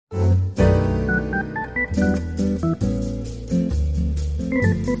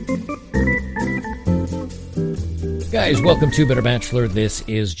Guys, welcome to Better Bachelor. This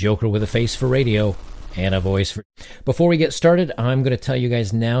is Joker with a face for radio and a voice for... Before we get started, I'm going to tell you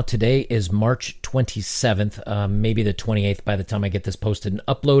guys now, today is March 27th, maybe the 28th by the time I get this posted and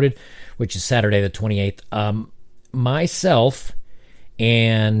uploaded, which is Saturday the 28th. Myself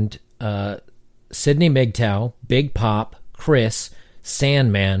and Sydney MGTOW, Big Pop, Chris,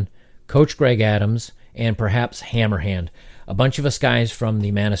 Sandman, Coach Greg Adams, and perhaps Hammerhand. A bunch of us guys from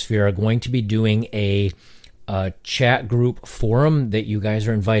the Manosphere are going to be doing a chat group forum that you guys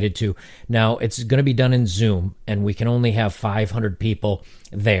are invited to. Now, it's going to be done in Zoom, and we can only have 500 people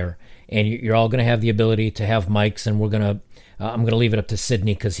there. And you're all going to have the ability to have mics, and I'm going to leave it up to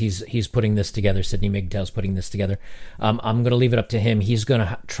Sydney because he's putting this together. Sydney MGTOW's putting this together. I'm going to leave it up to him. He's going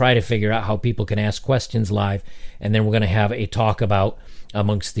to try to figure out how people can ask questions live, and then we're going to have a talk about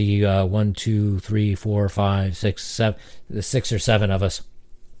amongst the 1, 2, 3, 4, 5, 6, 7, the 6 or 7 of us.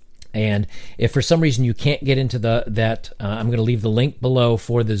 And if for some reason you can't get into I'm going to leave the link below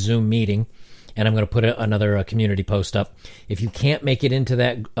for the Zoom meeting, and I'm going to put another community post up. If you can't make it into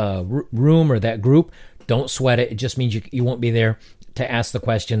that room or that group, don't sweat it. It just means you won't be there to ask the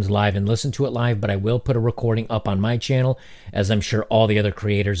questions live and listen to it live, but I will put a recording up on my channel, as I'm sure all the other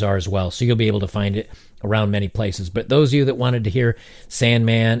creators are as well. So you'll be able to find it around many places. But those of you that wanted to hear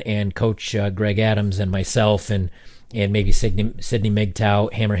Sandman and Coach Greg Adams and myself and maybe Sydney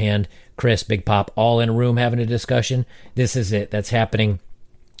MGTOW, Hammerhand, Chris, Big Pop, all in a room having a discussion, this is it. That's happening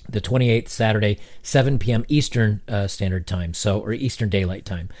the 28th, Saturday, 7 p.m. Eastern Standard Time, or Eastern Daylight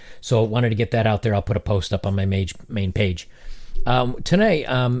Time. So I wanted to get that out there. I'll put a post up on my main page. Today,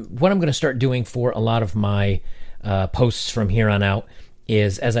 what I'm going to start doing for a lot of my posts from here on out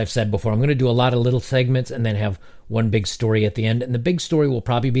is, as I've said before, I'm going to do a lot of little segments and then have one big story at the end. And the big story will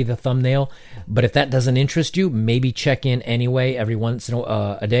probably be the thumbnail. But if that doesn't interest you, maybe check in anyway every once in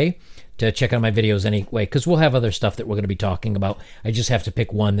a day to check out my videos anyway, because we'll have other stuff that we're going to be talking about. I just have to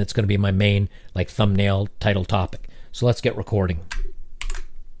pick one that's going to be my main thumbnail title topic. So let's get recording.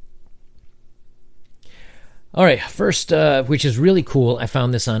 All right, first, which is really cool, I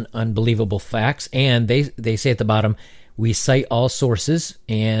found this on Unbelievable Facts, and they say at the bottom, we cite all sources,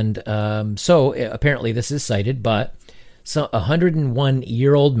 and so apparently this is cited, but a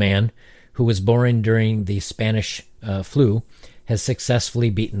 101-year-old man who was born during the Spanish flu has successfully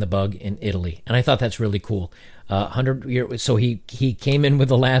beaten the bug in Italy, and I thought that's really cool. 100 years, so he came in with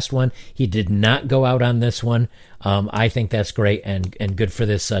the last one. He did not go out on this one. I think that's great and good for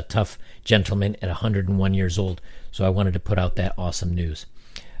this tough gentleman at 101 years old. So I wanted to put out that awesome news.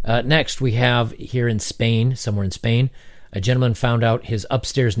 Next, we have here in Spain, somewhere in Spain, a gentleman found out his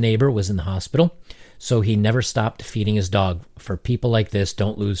upstairs neighbor was in the hospital, so he never stopped feeding his dog. For people like this,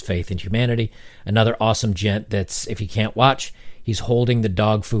 don't lose faith in humanity. Another awesome gent that's, if you can't watch, he's holding the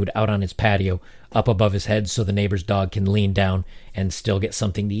dog food out on his patio up above his head so the neighbor's dog can lean down and still get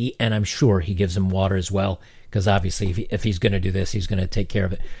something to eat. And I'm sure he gives him water as well, because obviously if he's going to do this, he's going to take care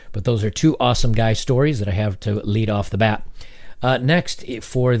of it. But those are two awesome guy stories that I have to lead off the bat. Next,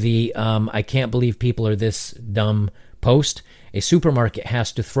 for the I can't believe people are this dumb post, a supermarket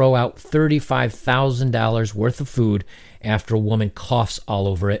has to throw out $35,000 worth of food after a woman coughs all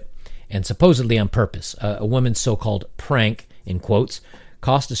over it, and supposedly on purpose. A woman's so-called prank, in quotes,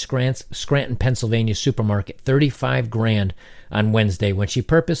 cost a Scranton, Pennsylvania supermarket $35,000 on Wednesday when she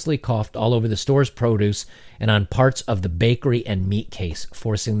purposely coughed all over the store's produce and on parts of the bakery and meat case,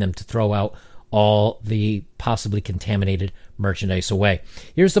 forcing them to throw out all the possibly contaminated merchandise away.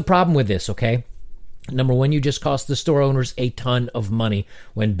 Here's the problem with this, okay? Number one, you just cost the store owners a ton of money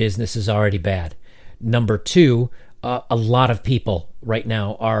when business is already bad. Number two, a lot of people right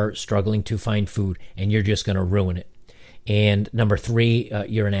now are struggling to find food, and you're just going to ruin it. And number three,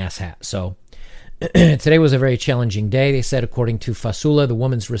 you're an asshat. So today was a very challenging day. They said, according to Fasula,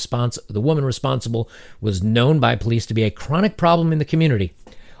 the woman responsible was known by police to be a chronic problem in the community.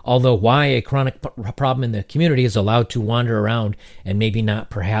 Although why a chronic problem in the community is allowed to wander around and maybe not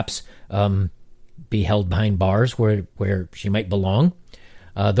perhaps be held behind bars where she might belong.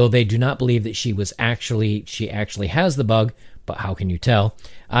 Though they do not believe that she actually has the bug, but how can you tell?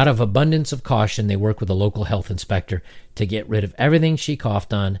 Out of abundance of caution, they work with a local health inspector to get rid of everything she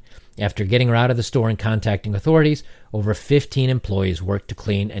coughed on. After getting her out of the store and contacting authorities, over 15 employees worked to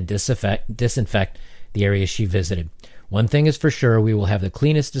clean and disinfect the areas she visited. One thing is for sure, we will have the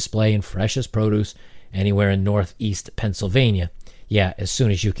cleanest display and freshest produce anywhere in northeast Pennsylvania. Yeah, as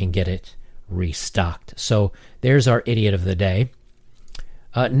soon as you can get it restocked. So there's our idiot of the day.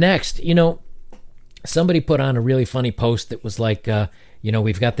 Next, somebody put on a really funny post that was like,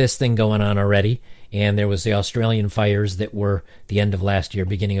 we've got this thing going on already, and there was the Australian fires that were the end of last year,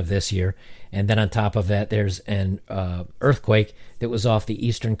 beginning of this year, and then on top of that, there's an earthquake that was off the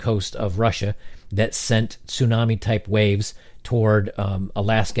eastern coast of Russia that sent tsunami-type waves toward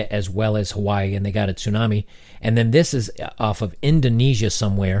Alaska as well as Hawaii, and they got a tsunami. And then this is off of Indonesia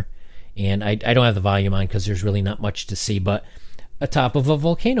somewhere, and I don't have the volume on because there's really not much to see, but a top of a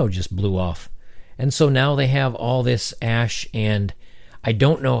volcano just blew off. And so now they have all this ash, and I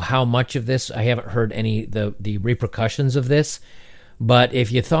don't know how much of this. I haven't heard any the repercussions of this. But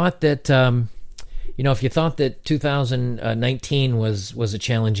if you thought that, if you thought that 2019 was a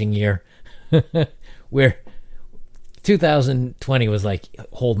challenging year, where 2020 was like,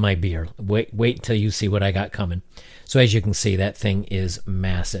 hold my beer, wait until you see what I got coming. So as you can see, that thing is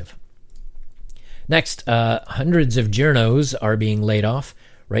massive. Next, hundreds of journos are being laid off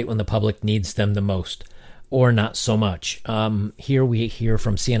right when the public needs them the most, or not so much. Here we hear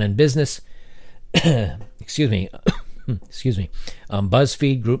from CNN Business, excuse me,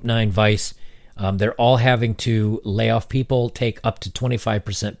 BuzzFeed, Group 9, Vice. They're all having to lay off people, take up to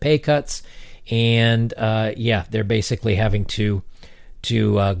 25% pay cuts, and they're basically having to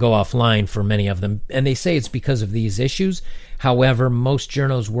go offline for many of them. And they say it's because of these issues. However, most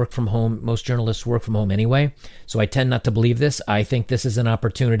journalists work from home anyway, so I tend not to believe this. I think this is an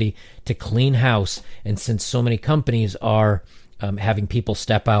opportunity to clean house, and since so many companies are having people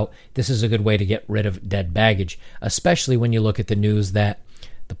step out, this is a good way to get rid of dead baggage, especially when you look at the news that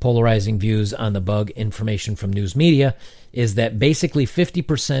the polarizing views on the bug information from news media is that basically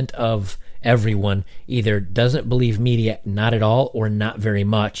 50% of everyone either doesn't believe media not at all or not very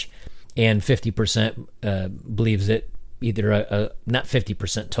much, and 50% believes it either not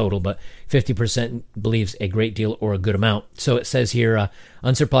 50% total, but 50% believes a great deal or a good amount. So it says here,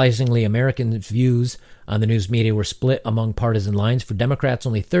 unsurprisingly, Americans' views on the news media were split among partisan lines. For Democrats,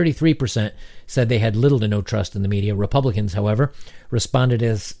 only 33% said they had little to no trust in the media. Republicans, however, responded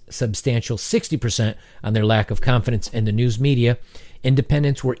as substantial 60% on their lack of confidence in the news media.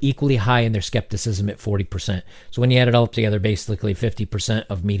 Independents were equally high in their skepticism at 40%. So when you add it all up together, basically 50%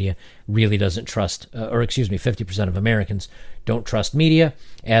 of media really doesn't trust, 50% of Americans don't trust media.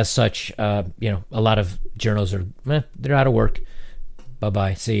 As such, a lot of journals are, they're out of work.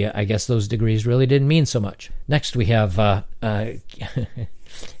 Bye-bye. See ya. I guess those degrees really didn't mean so much. Next, we have Mr.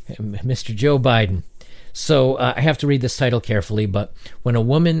 Joe Biden. So I have to read this title carefully, but when a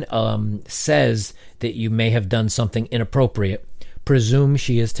woman says that you may have done something inappropriate, presume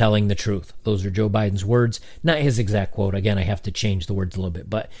she is telling the truth. Those are Joe Biden's words, not his exact quote. Again, I have to change the words a little bit,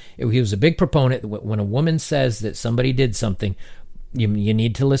 but he was a big proponent. When a woman says that somebody did something, you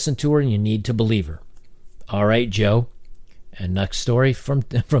need to listen to her and you need to believe her. All right, Joe. And next story from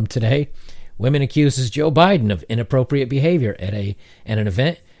today. Women accuses Joe Biden of inappropriate behavior at an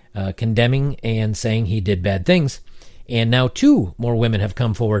event, condemning and saying he did bad things. And now 2 more women have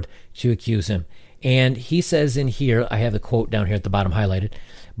come forward to accuse him. And he says in here, I have the quote down here at the bottom highlighted,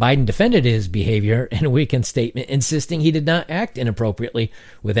 Biden defended his behavior in a weekend statement, insisting he did not act inappropriately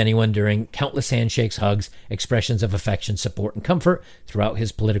with anyone during countless handshakes, hugs, expressions of affection, support, and comfort throughout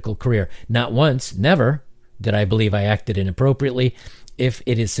his political career. Not once, never, did I believe I acted inappropriately. If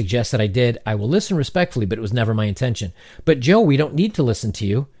it is suggested I did, I will listen respectfully, but it was never my intention. But Joe, we don't need to listen to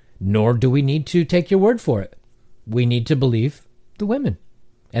you, nor do we need to take your word for it. We need to believe the women.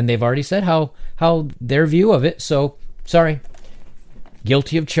 And they've already said how their view of it. So, sorry.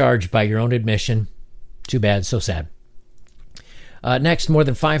 Guilty of charge by your own admission. Too bad, so sad. Next, more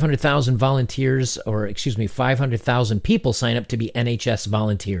than 500,000 500,000 people sign up to be NHS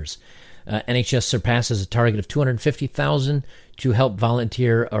volunteers. NHS surpasses a target of 250,000 to help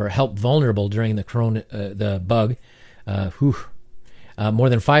volunteer or help vulnerable during the bug. More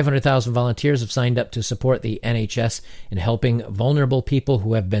than 500,000 volunteers have signed up to support the NHS in helping vulnerable people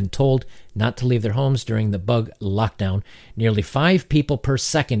who have been told not to leave their homes during the bug lockdown. Nearly 5 people per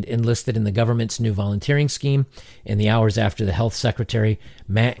second enlisted in the government's new volunteering scheme. In the hours after the Health Secretary,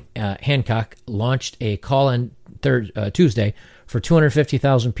 Matt Hancock, launched a call on Tuesday for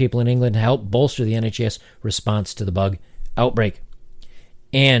 250,000 people in England to help bolster the NHS response to the bug outbreak.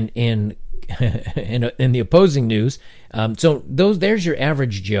 And in the opposing news, there's your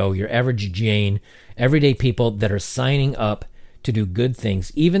average Joe, your average Jane, everyday people that are signing up to do good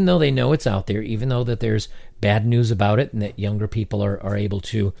things, even though they know it's out there, even though that there's bad news about it and that younger people are able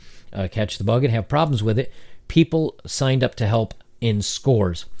to catch the bug and have problems with it. People signed up to help in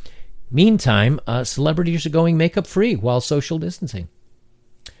scores. Meantime, celebrities are going makeup free while social distancing.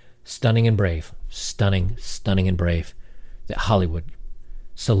 Stunning and brave. Stunning and brave that Hollywood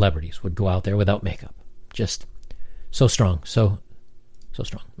celebrities would go out there without makeup. Just so strong, so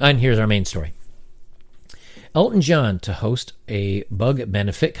So strong. And here's our main story. Elton John to host a Bug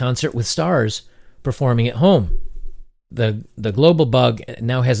benefit concert with stars performing at home. The Global Bug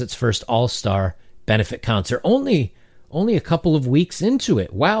now has its first all-star benefit concert only a couple of weeks into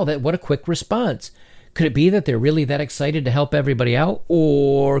it. Wow, what a quick response. Could it be that they're really that excited to help everybody out?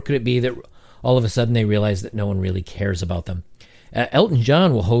 Or could it be that all of a sudden they realize that no one really cares about them? Elton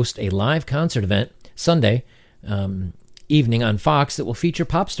John will host a live concert event Sunday evening on Fox that will feature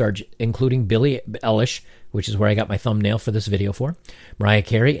pop stars including Billie Eilish, which is where I got my thumbnail for this video for, Mariah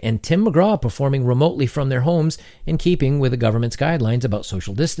Carey, and Tim McGraw performing remotely from their homes in keeping with the government's guidelines about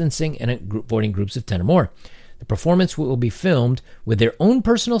social distancing and avoiding groups of 10 or more. The performance will be filmed with their own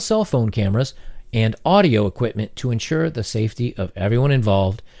personal cell phone cameras and audio equipment to ensure the safety of everyone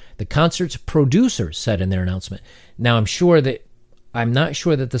involved, the concert's producers said in their announcement. Now, I'm not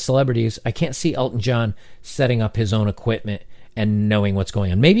sure that the celebrities, I can't see Elton John setting up his own equipment and knowing what's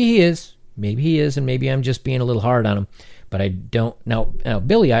going on. Maybe he is, and maybe I'm just being a little hard on him, but I don't. Now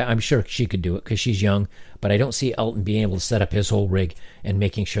Billie, I'm sure she could do it because she's young, but I don't see Elton being able to set up his whole rig and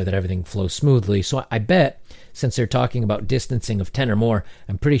making sure that everything flows smoothly. So I bet, since they're talking about distancing of 10 or more,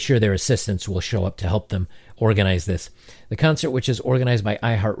 I'm pretty sure their assistants will show up to help them organize this. The concert, which is organized by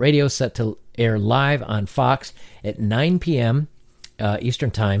iHeartRadio, set to air live on Fox at 9 p.m.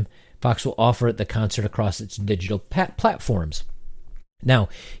 Eastern Time. Fox will offer the concert across its digital platforms. Now,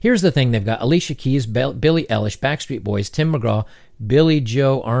 here's the thing. They've got Alicia Keys, Billie Eilish, Backstreet Boys, Tim McGraw, Billie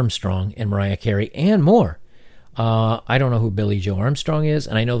Joe Armstrong, and Mariah Carey, and more. I don't know who Billie Joe Armstrong is,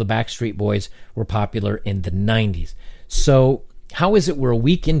 and I know the Backstreet Boys were popular in the 90s. So how is it we're a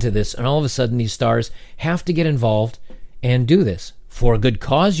week into this, and all of a sudden these stars have to get involved and do this? For a good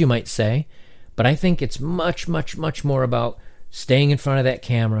cause, you might say, but I think it's much, much, much more about staying in front of that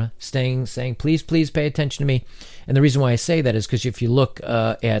camera, saying, please, please pay attention to me. And the reason why I say that is because if you look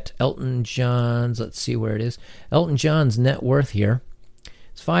at Elton John's, let's see where it is, Elton John's net worth here,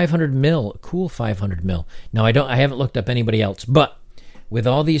 it's 500 mil, a cool 500 mil. Now, I haven't looked up anybody else, but with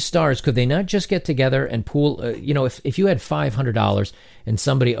all these stars, could they not just get together and pool, if you had $500 and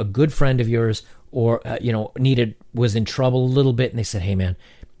somebody, a good friend of yours, or, was in trouble a little bit, and they said, hey, man,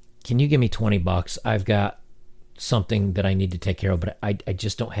 can you give me $20? I've got something that I need to take care of, but I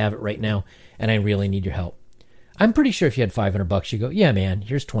just don't have it right now, and I really need your help. I'm pretty sure if you had $500, you go, yeah, man,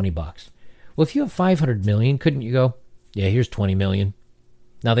 here's $20. Well, if you have 500 million, couldn't you go, yeah, here's 20 million?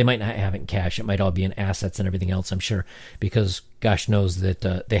 Now, they might not have it in cash. It might all be in assets and everything else, I'm sure, because gosh knows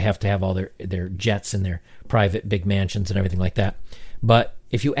that they have to have all their jets and their private big mansions and everything like that. But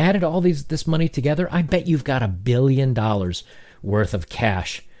if you added all this money together, I bet you've got $1 billion worth of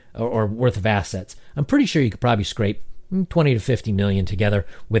cash or worth of assets. I'm pretty sure you could probably scrape 20 to 50 million together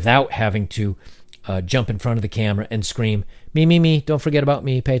without having to jump in front of the camera and scream, me, don't forget about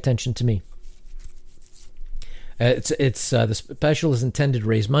me, pay attention to me. The special is intended to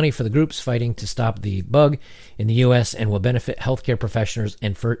raise money for the groups fighting to stop the bug in the U.S. and will benefit healthcare professionals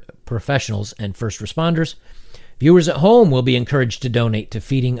and first responders. Viewers at home will be encouraged to donate to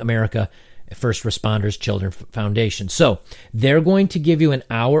Feeding America First Responders Children Foundation. So they're going to give you an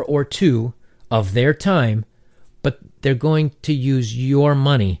hour or two of their time, but they're going to use your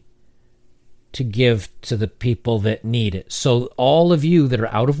money to give to the people that need it. So all of you that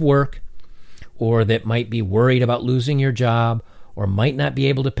are out of work or that might be worried about losing your job or might not be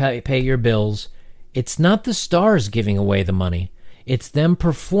able to pay your bills, it's not the stars giving away the money. It's them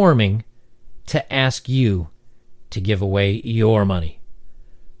performing to ask you to give away your money.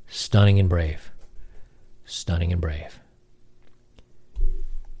 Stunning and brave. Stunning and brave.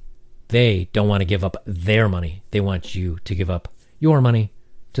 They don't want to give up their money. They want you to give up your money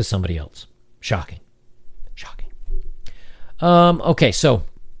to somebody else. Shocking. Shocking. Okay, so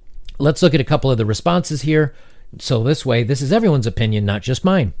let's look at a couple of the responses here. So this way, this is everyone's opinion, not just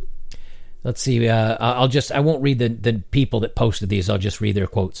mine. Let's see. I won't read the people that posted these. I'll just read their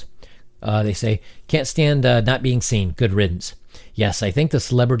quotes. They say, can't stand not being seen. Good riddance. Yes, I think the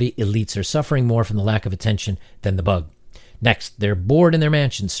celebrity elites are suffering more from the lack of attention than the bug. Next, they're bored in their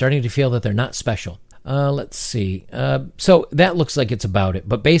mansions, starting to feel that they're not special. Let's see. So that looks like it's about it.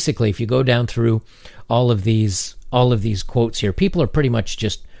 But basically, if you go down through all of these quotes here, people are pretty much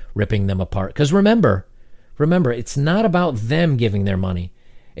just ripping them apart. Because remember, it's not about them giving their money.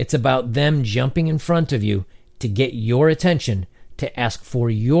 It's about them jumping in front of you to get your attention, to ask for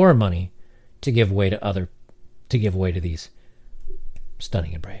your money to give away to these.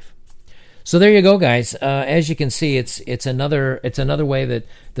 Stunning and brave. So there you go, guys. As you can see, it's another way that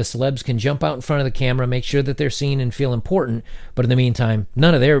the celebs can jump out in front of the camera, make sure that they're seen and feel important. But in the meantime,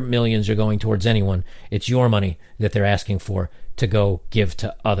 none of their millions are going towards anyone. It's your money that they're asking for to go give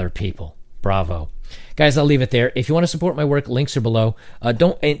to other people. Bravo. Guys, I'll leave it there. If you want to support my work, links are below.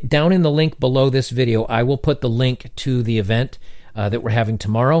 Down in the link below this video, I will put the link to the event that we're having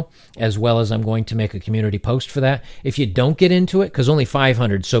tomorrow, as well as I'm going to make a community post for that. If you don't get into it, because only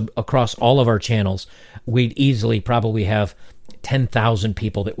 500, so across all of our channels, we'd easily probably have 10,000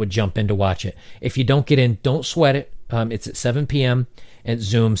 people that would jump in to watch it. If you don't get in, don't sweat it. It's at 7 p.m. at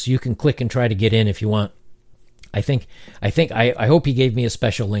Zoom, so you can click and try to get in if you want. I hope he gave me a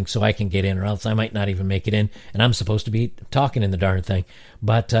special link so I can get in, or else I might not even make it in, and I'm supposed to be talking in the darn thing.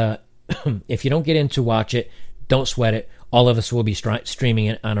 But if you don't get in to watch it, don't sweat it. All of us will be streaming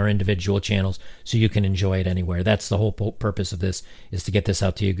it on our individual channels, so you can enjoy it anywhere. That's the whole purpose of this, is to get this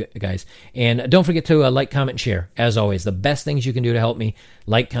out to you guys. And don't forget to like, comment, and share. As always, the best things you can do to help me: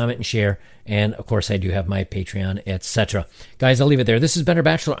 like, comment, and share. And of course, I do have my Patreon, etc. Guys, I'll leave it there. This is Better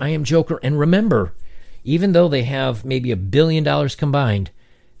Bachelor. I am Joker, and remember, even though they have maybe $1 billion combined,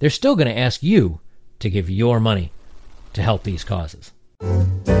 they're still going to ask you to give your money to help these causes.